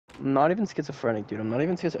not even schizophrenic, dude. I'm not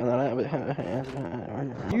even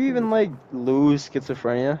schizophrenic. Do you even, like, lose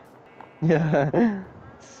schizophrenia? Yeah.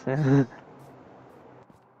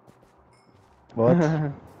 What?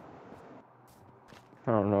 I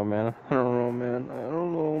don't know, man. I don't know, man. I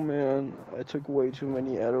don't know, man. I took way too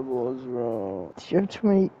many edibles, bro. Do you have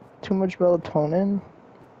too much melatonin?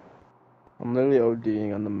 I'm literally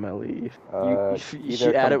ODing on the melly. You Either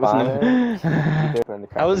should add it with combine no.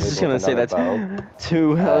 I was just gonna say that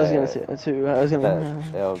too. I was gonna say that too. I was gonna.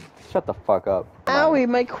 Yo, shut the fuck up. Owie,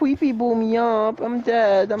 my creepy blew me up. I'm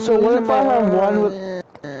dead. So what if I have one with...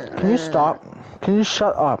 Can you stop? Can you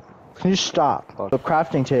shut up? Can you stop? The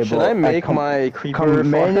crafting table. Should I make my creeper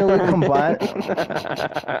manually combine?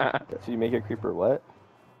 Should you make a creeper what?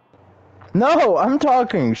 No, I'm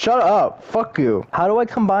talking. Shut up. Fuck you. How do I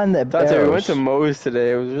combine the Dante, arrows? we went to Moe's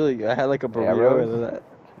today. It was really good. I had like a burrito with that.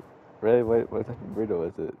 Really? What type of burrito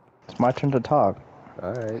is it? It's my turn to talk.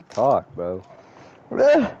 Alright, talk, bro.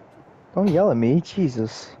 Don't yell at me,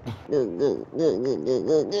 Jesus. If you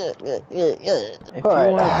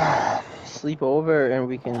want to sleep over and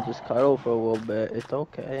we can just cuddle for a little bit, it's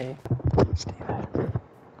okay. Steven.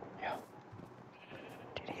 Yeah.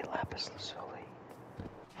 Did he lapis lazuli?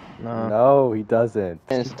 No. No, he doesn't.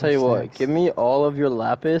 And to tell you what, give me all of your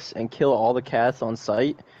lapis and kill all the cats on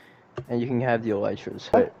site, and you can have the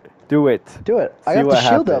elytras. Wait, do it. Do it. I got the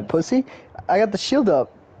shield up, pussy. I got the shield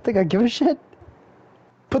up. Think I give a shit?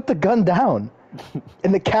 Put the gun down.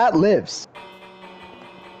 And the cat lives.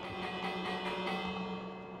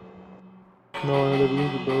 No, I never knew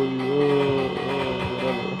about you.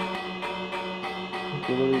 Whatever. It's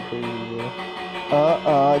literally crazy,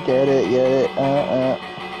 bro. Get it.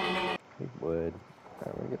 Wood.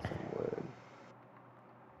 I'm gonna get some wood.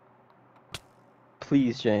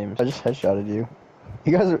 Please, James. I just headshotted you.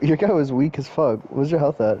 Your guy was weak as fuck. What's your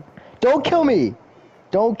health at? Don't kill me!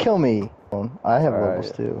 Don't kill me. I have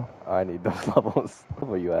levels too. I need those levels. What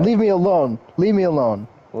level you at? Leave me alone. Leave me alone.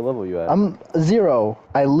 What level you at? I'm 0.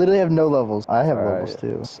 I literally have no levels. I have levels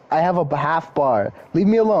too. I have a half bar. Leave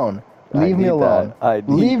me alone. Leave me alone.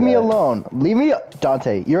 Leave me alone. Leave me.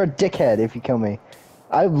 Dante, you're a dickhead if you kill me.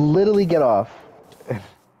 I literally get off.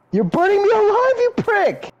 You're burning me alive, you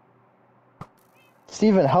prick!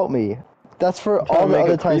 Steven, help me. That's for all the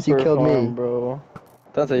other times you killed me. Bro.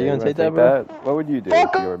 Dante, you gonna take that, bro? What would you do if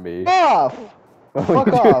you were me? Fuck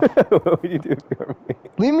off! What would you do if you were me?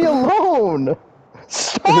 Leave me alone!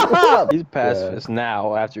 Stop! He's pacifist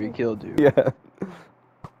now after he killed you. Yeah.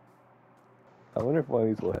 I wonder if one of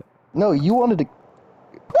these will hit. No, you wanted to...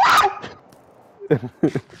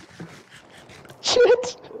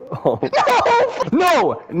 Shit! Oh.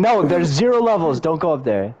 No, there's 0 levels. Don't go up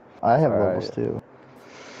there. I have levels too.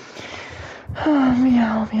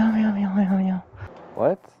 Meow.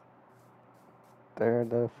 What?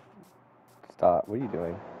 Stop. What are you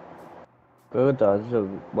doing?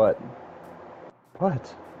 What?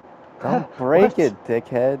 What? Don't break it,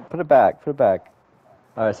 dickhead. Put it back.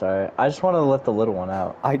 Alright, sorry. I just wanted to let the little one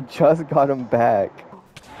out. I just got him back.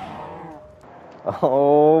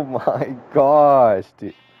 Oh my gosh,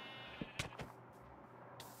 dude.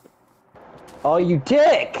 Oh, you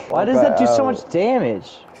dick! Why does that do so much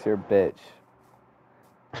damage? You're a bitch.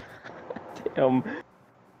 Damn.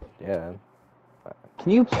 Yeah.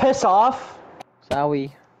 Can you piss off?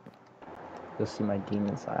 Sorry. You'll see my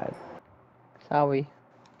demon side. Sorry.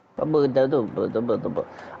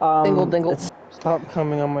 Dingle. Stop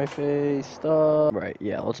coming on my face. Stop. Right,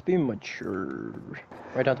 yeah, let's be mature.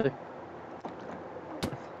 Right, Dante?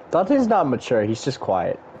 Dante's not mature, he's just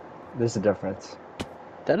quiet. There's a difference.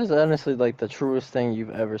 That is honestly like the truest thing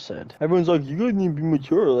you've ever said. Everyone's like, you guys need to be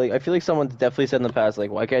mature. Like, I feel like someone's definitely said in the past,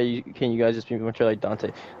 like, why can you guys just be mature like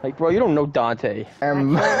Dante? Like, bro, you don't know Dante.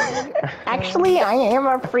 Actually, I am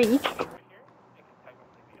a freak.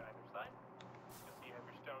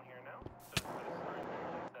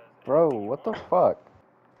 Bro, what the fuck?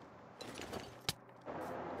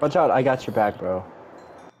 Watch out, I got your back, bro.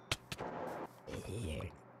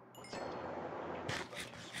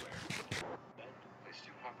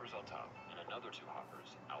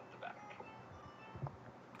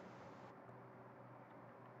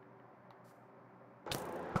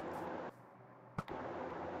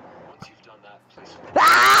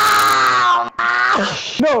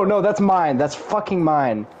 No, that's mine. That's fucking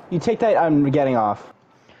mine. You take that, I'm getting off.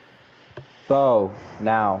 Bow,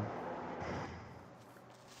 now.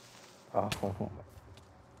 Oh.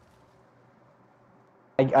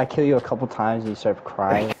 I kill you a couple times and you start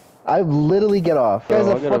crying. I literally get off. You guys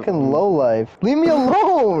are fucking low life. Leave me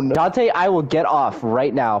alone! Dante, I will get off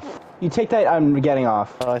right now. You take that, I'm getting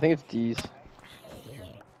off. I think it's D's.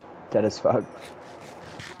 Dead as fuck.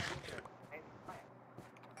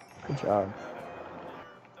 Good job.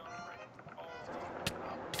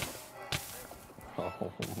 Oh my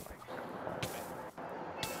god.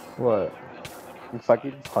 What? You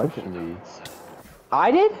fucking punched me.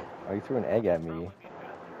 I did? Oh, you threw an egg at me.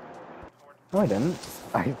 No, I didn't.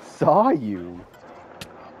 I saw you.